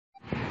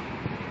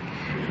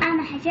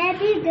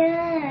hijabi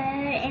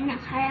girl in a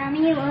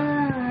harami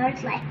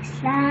world like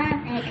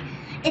Islamic.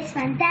 It's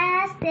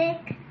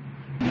fantastic.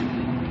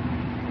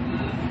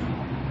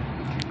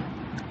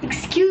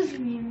 Excuse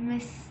me,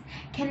 miss.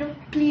 Can you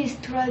please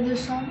try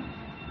this on?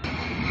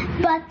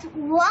 But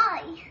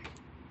why?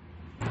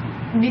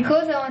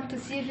 Because I want to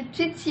see if it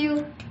fits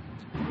you.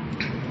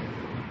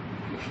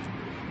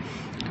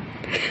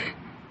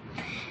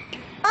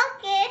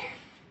 Okay.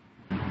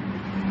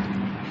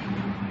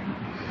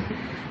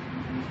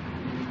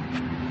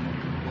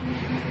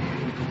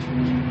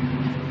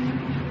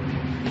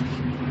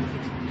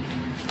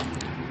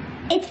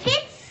 It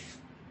fits.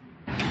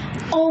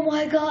 Oh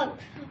my god,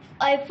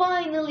 I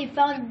finally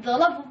found the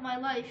love of my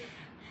life.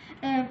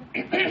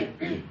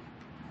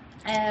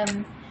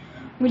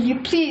 Will you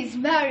please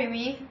marry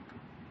me?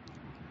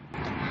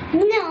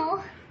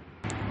 No,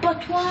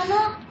 But why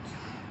not?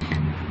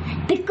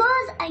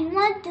 because I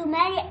want to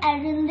marry a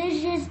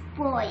religious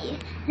boy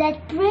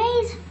that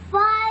prays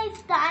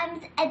 5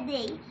 times a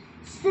day.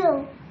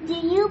 So, do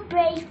you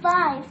pray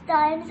 5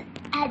 times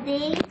a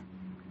day?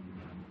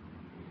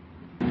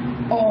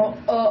 Oh,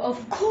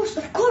 of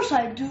course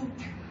I do.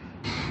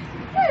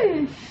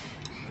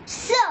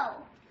 So,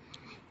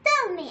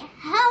 tell me,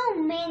 how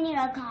many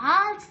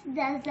rak'ats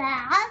does the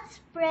Asr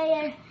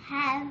prayer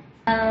have?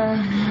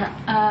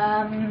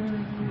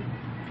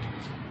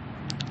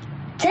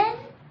 10?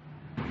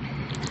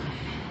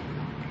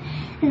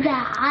 The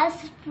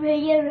Asr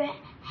prayer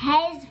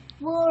has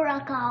 4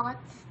 rak'ats.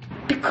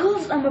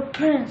 Because I'm a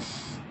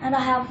prince and I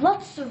have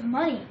lots of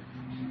money.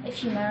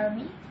 If you marry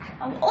me,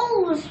 I'll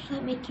always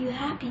make you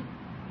happy.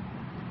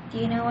 Do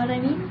you know what I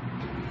mean?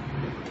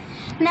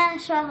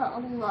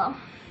 MashaAllah.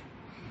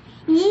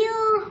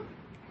 You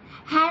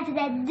have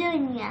the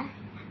dunya,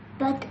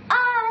 but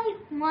I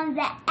want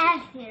the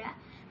akhirah,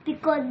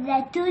 because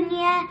the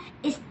dunya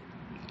is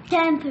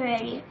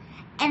temporary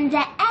and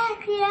the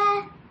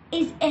akhirah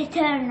is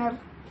eternal.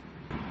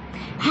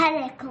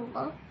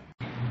 Halakallah.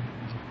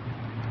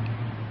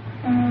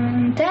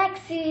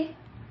 تاكسي.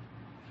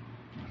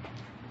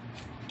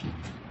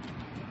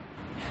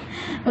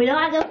 ولو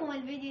عجبكم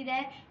الفيديو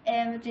ده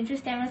ما تنسوش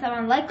تعملوا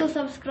طبعا لايك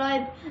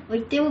وسبسكرايب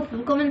واكتبوا في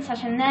الكومنتس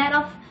عشان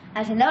نعرف،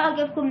 عشان لو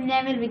عجبكم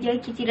نعمل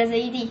فيديوهات كتيرة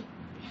زي دي.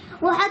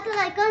 وحطوا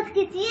لايكات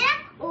كتير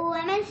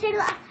وعملوا شير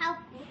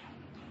لأصحابكم.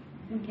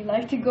 Would you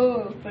like to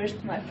go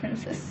first, my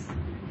princess?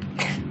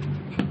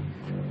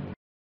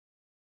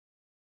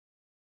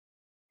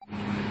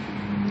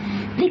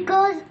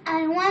 Because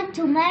I want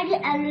to marry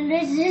a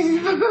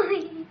religious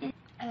boy.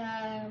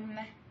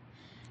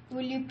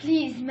 Will you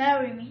please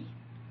marry me?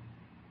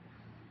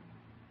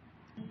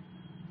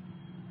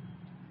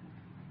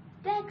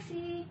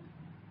 Taxi.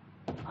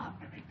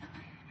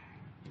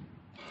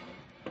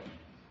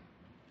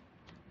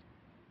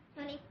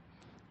 Honey.